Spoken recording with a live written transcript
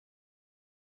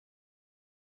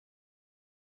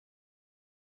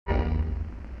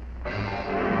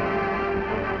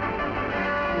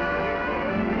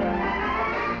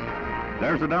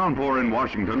There's a downpour in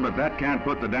Washington, but that can't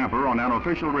put the damper on an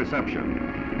official reception.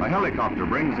 A helicopter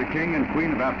brings the King and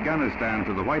Queen of Afghanistan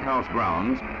to the White House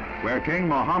grounds, where King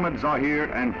Mohammed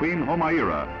Zahir and Queen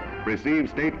Humaira receive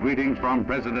state greetings from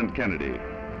President Kennedy.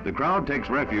 The crowd takes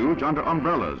refuge under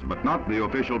umbrellas, but not the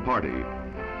official party.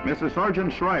 Mrs.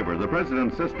 Sergeant Shriver, the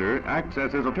President's sister, acts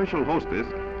as his official hostess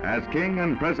as King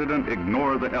and President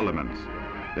ignore the elements.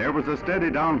 There was a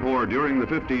steady downpour during the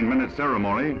 15-minute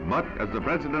ceremony, but, as the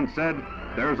President said,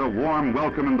 there's a warm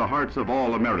welcome in the hearts of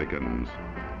all Americans.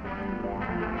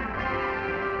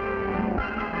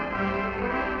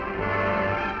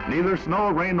 Neither snow,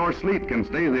 rain, nor sleet can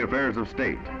stay the affairs of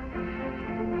state.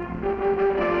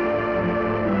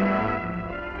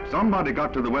 Somebody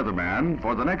got to the weatherman.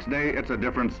 For the next day, it's a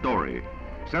different story.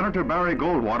 Senator Barry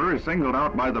Goldwater is singled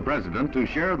out by the President to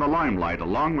share the limelight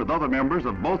along with other members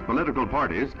of both political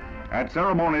parties at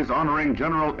ceremonies honoring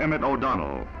General Emmett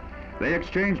O'Donnell. They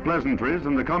exchange pleasantries,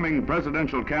 and the coming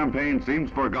presidential campaign seems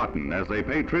forgotten as they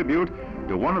pay tribute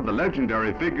to one of the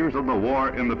legendary figures of the war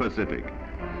in the Pacific.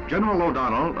 General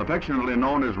O'Donnell, affectionately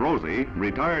known as Rosie,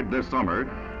 retired this summer.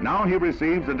 Now he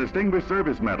receives a Distinguished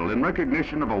Service Medal in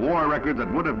recognition of a war record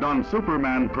that would have done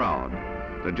Superman proud.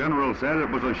 The general said it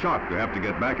was a shock to have to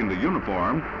get back into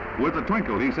uniform. With a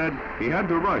twinkle, he said he had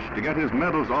to rush to get his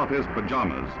medals off his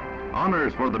pajamas.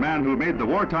 Honors for the man who made the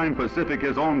wartime Pacific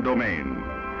his own domain.